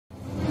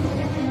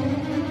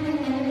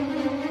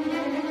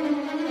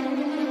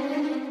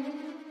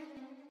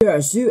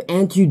Asu,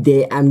 and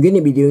today I'm going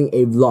to be doing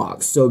a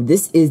vlog. So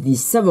this is the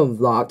 7th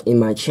vlog in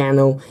my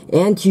channel,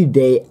 and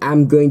today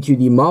I'm going to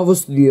the Marvel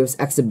Studios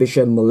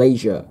Exhibition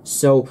Malaysia.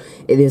 So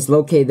it is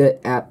located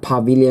at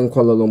Pavilion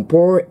Kuala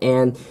Lumpur,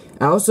 and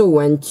I also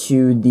went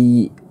to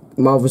the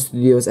Marvel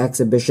Studios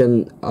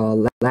Exhibition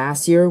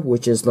last year,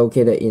 which is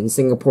located in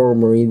Singapore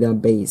Marina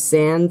Bay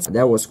Sands.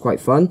 That was quite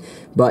fun.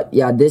 But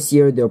yeah, this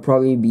year there'll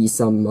probably be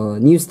some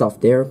new stuff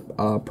there,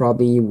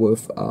 probably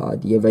with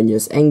the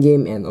Avengers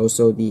Endgame and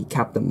also the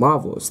Captain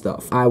Marvel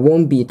stuff. I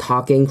won't be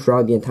talking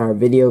throughout the entire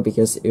video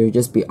because it would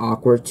just be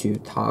awkward to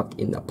talk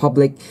in the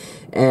public,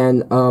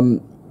 and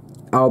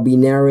I'll be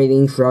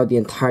narrating throughout the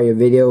entire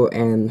video,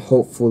 and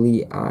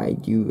hopefully I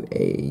do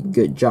a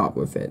good job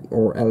with it,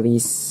 or at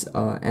least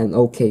an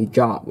okay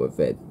job with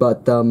it.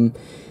 But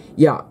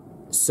yeah,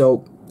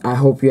 so I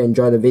hope you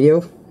enjoy the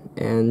video,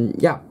 and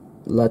yeah,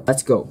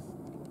 let's go.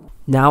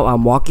 Now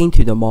I'm walking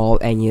to the mall,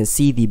 and you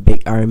see the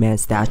big Iron Man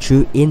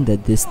statue in the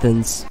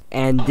distance,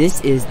 and this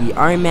is the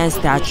Iron Man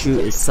statue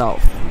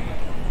itself.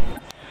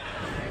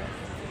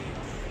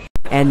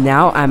 And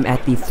now I'm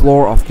at the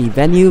floor of the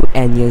venue,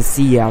 and you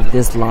see you have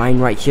this line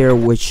right here,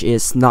 which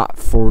is not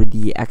for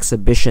the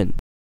exhibition.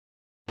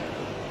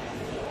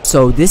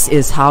 So this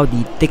is how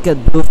the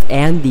ticket booth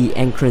and the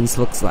entrance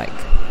looks like.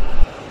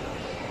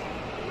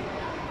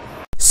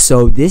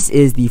 So this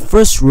is the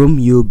first room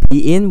you'll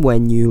be in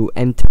when you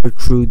enter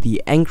through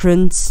the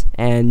entrance,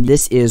 and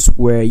this is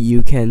where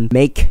you can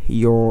make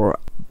your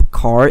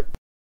card.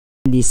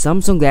 The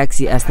Samsung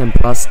Galaxy S10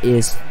 Plus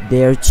is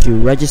there to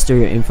register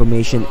your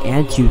information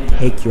and to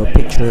take your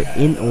picture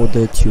in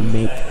order to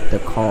make the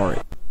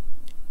card.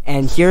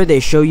 And here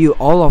they show you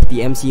all of the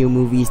MCU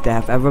movies that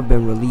have ever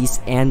been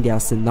released and their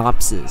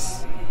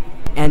synopsis.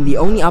 And the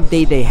only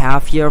update they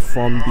have here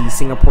from the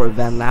Singapore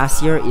event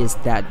last year is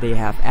that they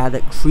have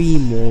added 3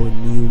 more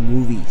new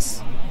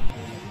movies.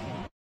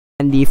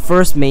 And the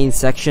first main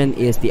section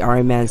is the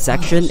Iron Man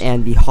section,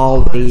 and the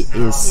hallway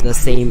is the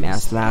same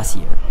as last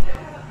year.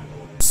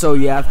 So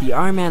you have the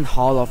Iron Man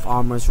Hall of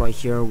Armors right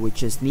here,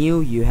 which is new.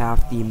 You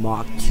have the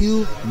Mark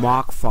II,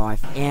 Mark V,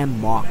 and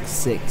Mark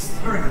VI.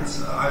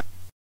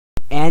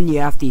 And you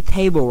have the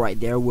table right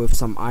there with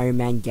some Iron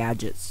Man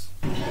gadgets.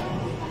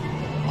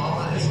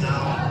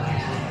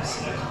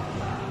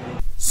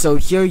 So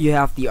here you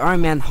have the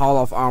Iron Man Hall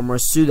of Armor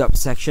suit up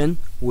section,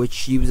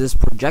 which uses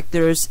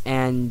projectors,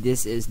 and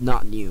this is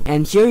not new.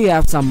 And here you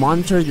have some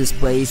monitor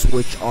displays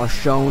which are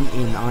shown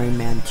in Iron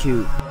Man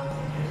 2.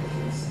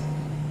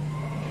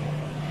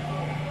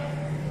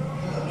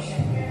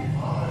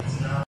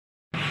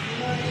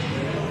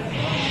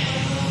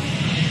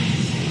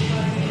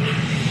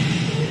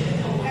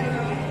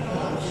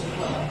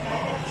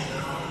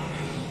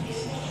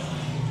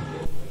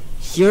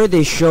 Here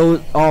they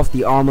showed off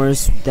the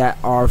armors that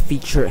are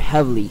featured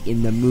heavily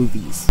in the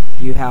movies.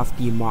 You have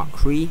the Mark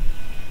III,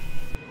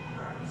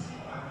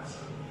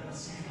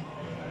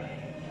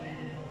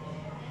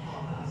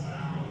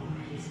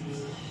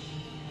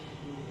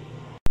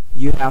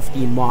 you have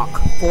the Mark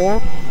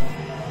IV,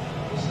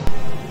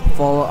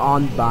 followed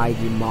on by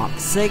the Mark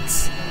VI,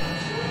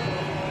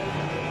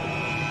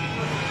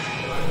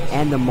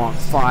 and the Mark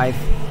V.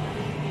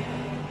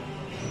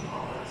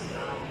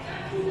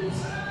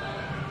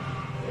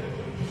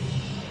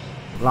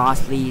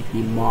 Lastly, the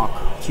Mark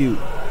II.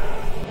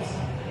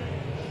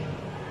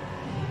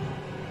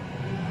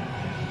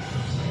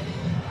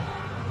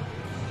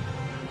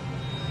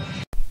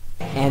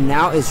 And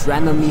now it's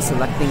randomly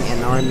selecting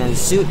an Iron Man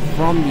suit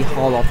from the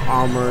Hall of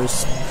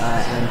Armors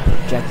and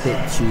project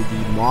it to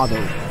the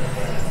model.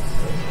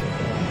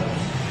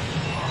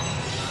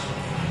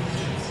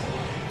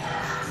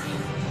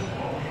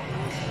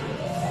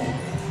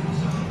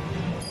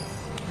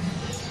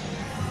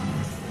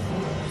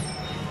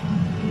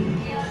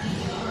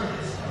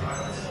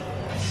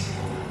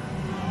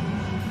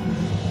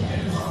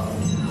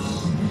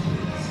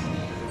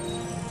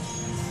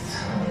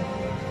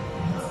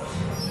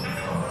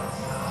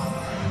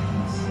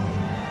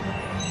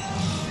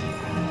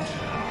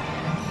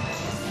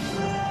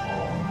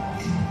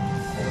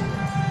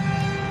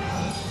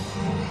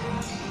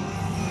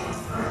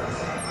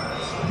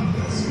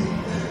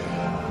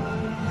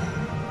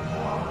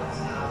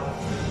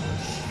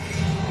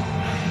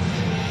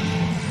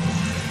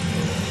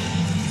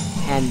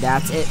 And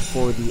that's it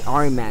for the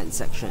Iron Man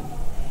section.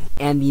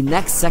 And the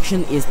next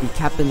section is the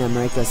Captain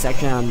America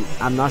section.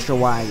 I'm not sure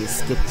why I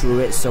skipped through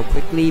it so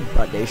quickly,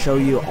 but they show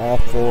you all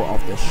 4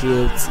 of the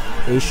shields.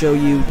 They show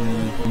you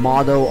the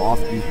model of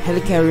the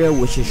helicarrier,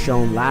 which is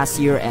shown last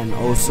year, and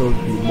also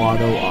the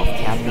model of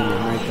Captain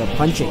America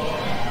punching.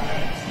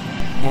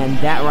 And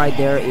that right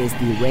there is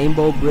the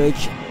Rainbow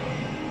Bridge.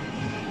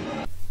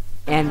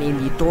 And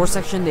in the Thor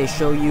section, they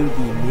show you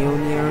the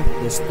Mjolnir,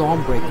 the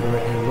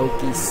Stormbreaker, and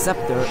Loki's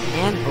scepter,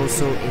 and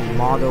also a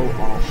model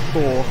of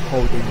Thor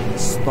holding a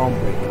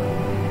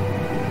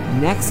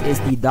Stormbreaker. Next is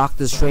the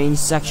Doctor Strange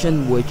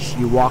section, which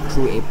you walk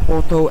through a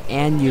portal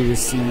and you will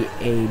see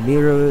a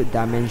mirror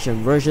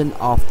dimension version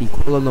of the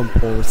Kuala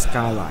Lumpur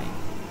skyline.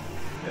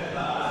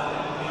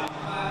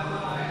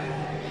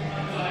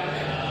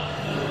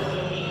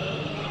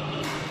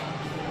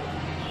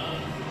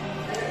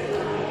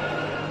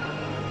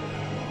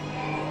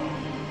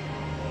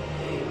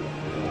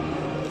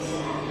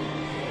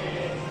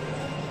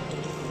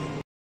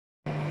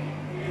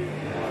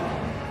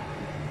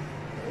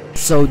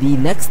 So the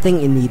next thing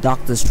in the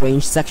Doctor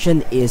Strange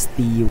section is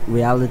the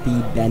reality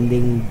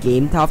bending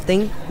game type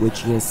thing,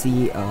 which you can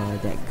see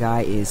that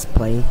guy is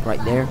playing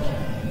right there.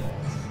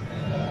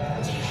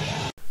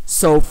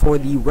 So for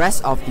the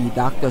rest of the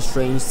Doctor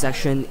Strange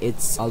section,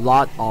 it's a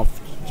lot of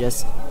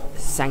just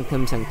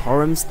Sanctum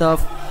Sanctorum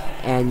stuff,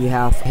 and you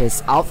have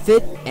his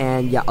outfit,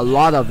 and yeah, a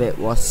lot of it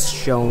was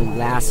shown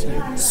last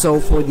year. So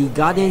for the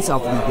Guardians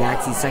of the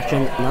Galaxy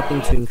section,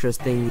 nothing too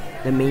interesting.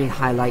 The main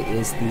highlight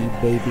is the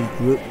Baby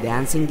Groot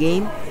dancing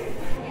game.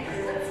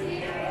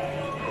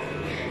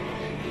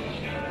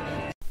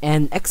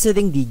 And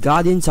exiting the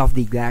Guardians of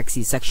the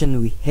Galaxy section,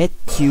 we hit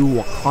to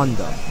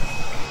Wakanda.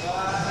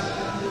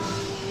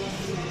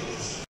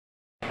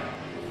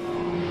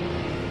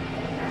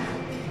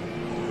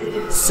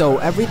 So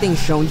everything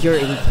shown here,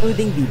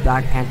 including the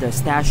Black Panther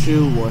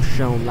statue, was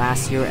shown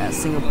last year at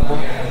Singapore,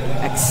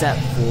 except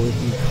for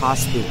the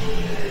costume.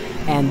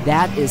 And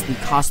that is the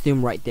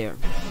costume right there.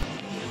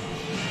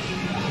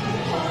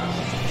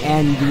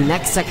 And the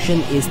next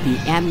section is the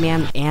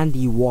Ant-Man and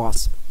the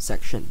Wasp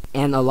section.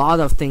 And a lot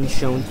of things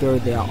shown here,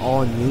 they are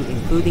all new,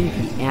 including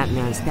the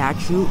Ant-Man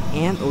statue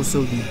and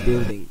also the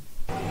building.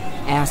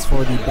 As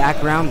for the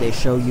background, they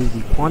show you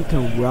the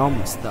quantum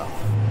realm stuff.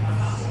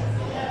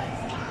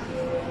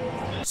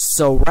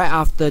 So right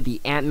after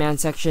the Ant-Man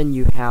section,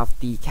 you have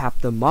the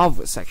Captain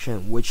Marvel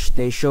section, which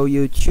they show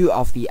you two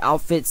of the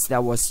outfits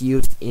that was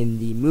used in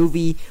the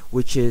movie,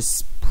 which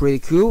is pretty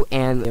cool,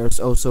 and there's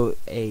also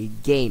a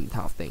game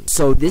type thing.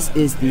 So this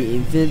is the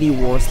Infinity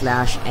War /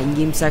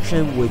 Endgame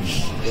section,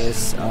 which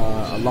is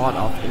a lot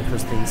of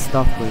interesting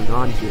stuff going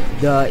on here.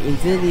 The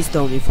Infinity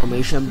Stone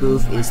information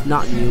booth is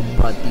not new,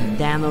 but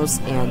the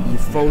Thanos and the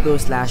photo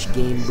 /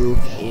 game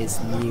booth is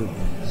new.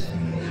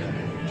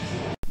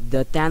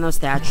 The Thanos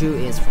statue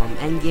is from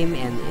Endgame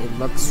and it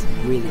looks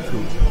really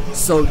cool.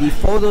 So the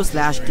photo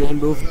 / game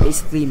booth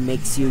basically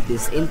makes you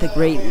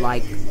disintegrate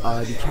like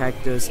the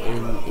characters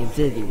in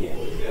Infinity War.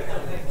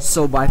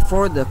 So by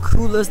far the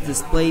coolest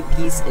display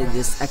piece in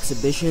this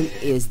exhibition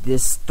is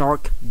this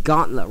Stark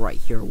gauntlet right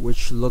here,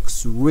 which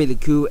looks really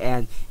cool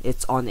and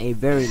it's on a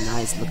very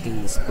nice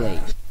looking display.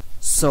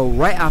 So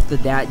right after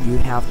that, you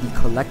have the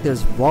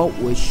Collector's Vault,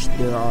 which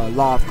there are a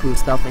lot of cool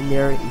stuff in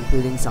there,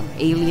 including some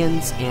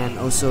aliens and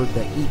also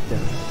the Ether.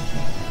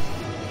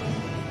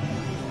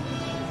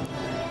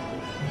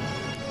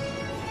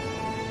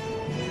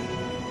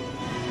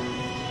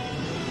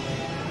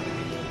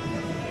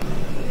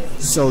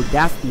 So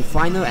that's the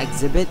final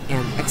exhibit,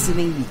 and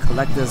exiting the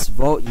Collector's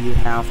Vault, you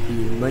have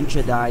the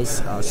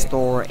merchandise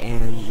store,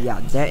 and yeah,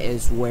 that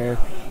is where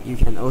you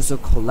can also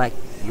collect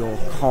your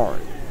card.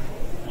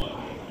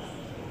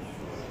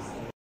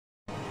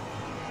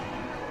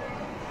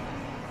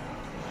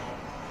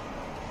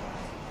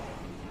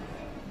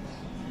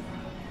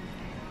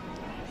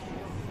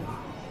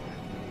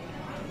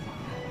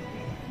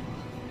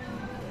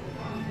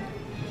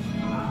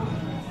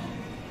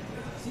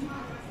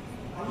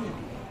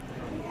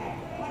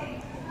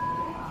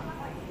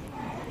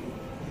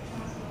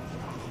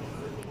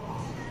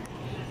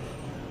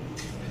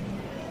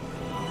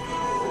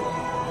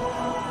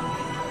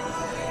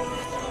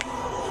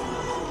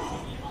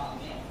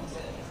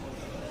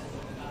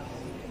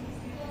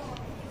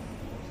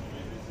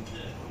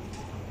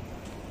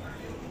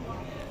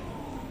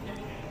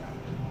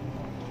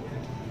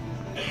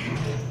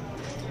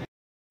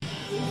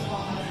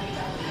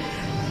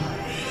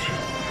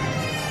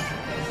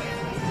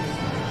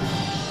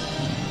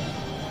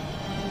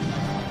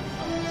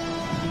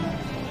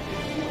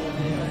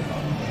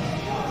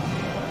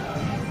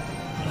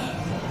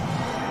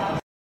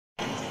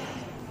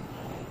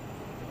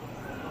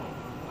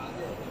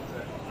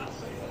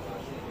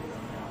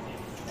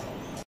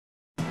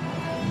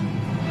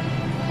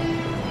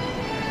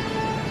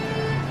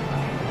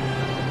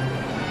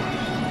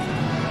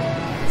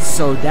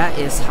 So that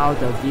is how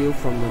the view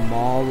from the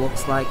mall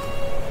looks like.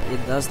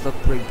 It does look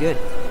pretty good.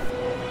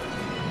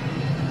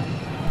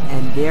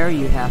 And there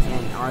you have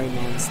an Iron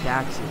Man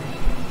statue.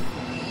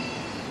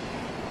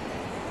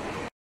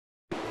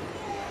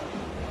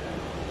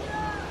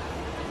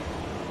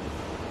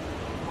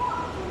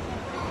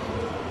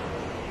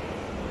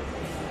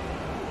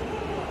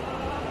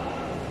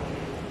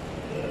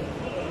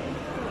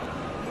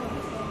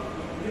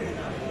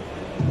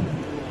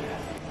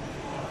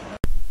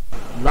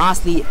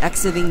 Lastly,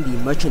 exiting the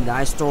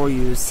merchandise store,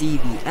 you see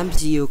the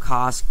MCU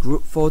cast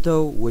group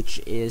photo,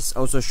 which is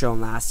also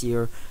shown last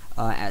year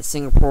at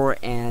Singapore,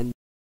 and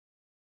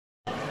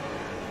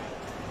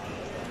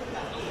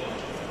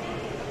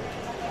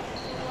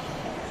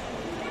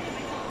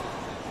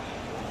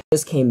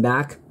just came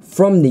back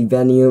from the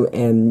venue,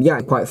 and yeah,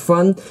 quite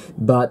fun,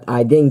 but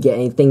I didn't get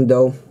anything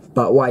though.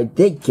 But what I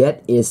did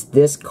get is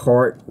this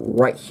card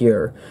right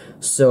here.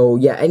 So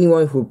yeah,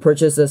 anyone who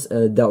purchases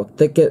an adult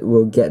ticket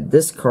will get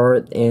this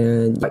card,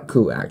 and quite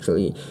cool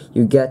actually.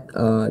 You get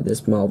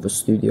this Marvel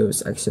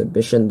Studios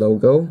Exhibition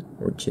logo,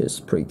 which is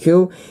pretty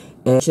cool.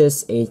 and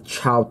just a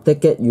child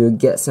ticket. You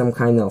get some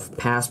kind of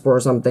passport or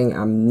something.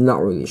 I'm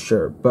not really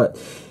sure, but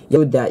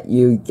that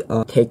you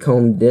take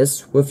home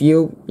this with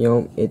you. You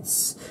know,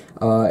 it's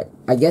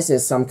I guess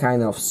it's some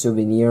kind of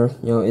souvenir.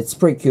 You know, it's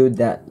pretty cool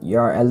that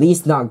you're at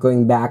least not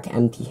going back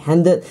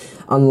empty-handed,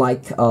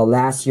 unlike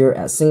last year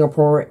at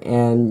Singapore.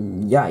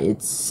 And yeah,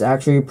 it's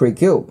actually pretty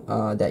cool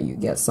that you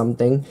get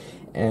something.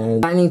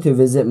 And planning to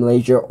visit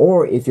Malaysia,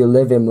 or if you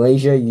live in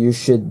Malaysia, you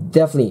should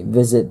definitely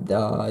visit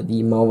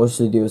the Marvel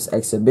Studios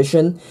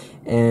exhibition.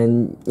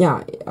 And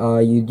yeah,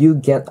 you do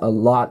get a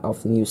lot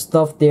of new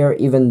stuff there,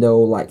 even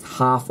though like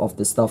half of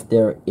the stuff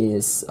there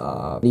is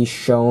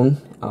shown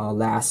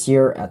last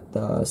year at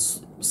the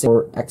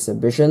Singapore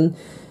exhibition.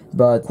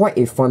 But quite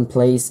a fun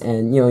place,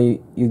 and you know,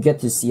 you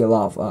get to see a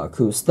lot of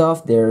cool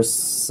stuff. There's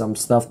some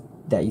stuff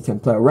that you can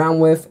play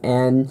around with,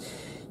 and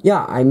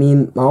yeah, I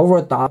mean, my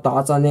overall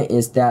thoughts on it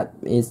is that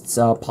it's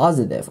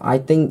positive. I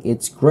think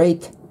it's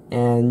great,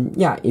 and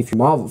yeah, if you're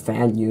a Marvel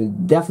fan, you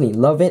definitely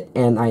love it,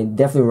 and I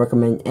definitely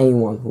recommend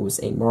anyone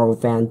who's a Marvel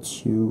fan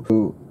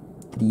to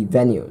the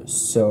venue.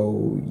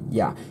 So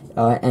yeah,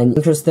 and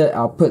interested,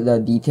 I'll put the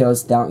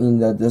details down in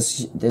the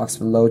box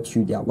below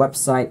to their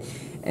website.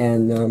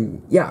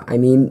 And yeah, I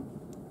mean,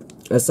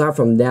 aside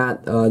from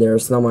that,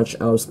 there's not much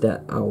else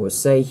that I would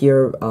say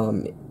here.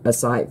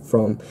 Aside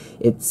from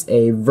it's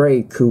a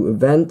very cool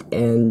event,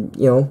 and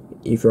you know,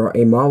 if you're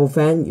a Marvel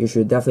fan, you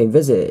should definitely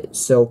visit it.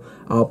 So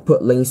I'll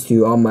put links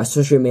to all my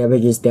social media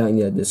pages down in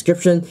the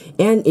description.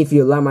 And if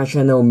you like my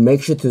channel,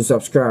 make sure to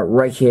subscribe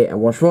right here and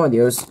watch more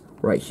videos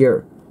right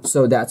here.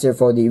 So that's it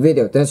for the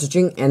video. Thanks for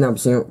watching, and I'm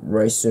seeing you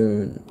very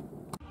soon.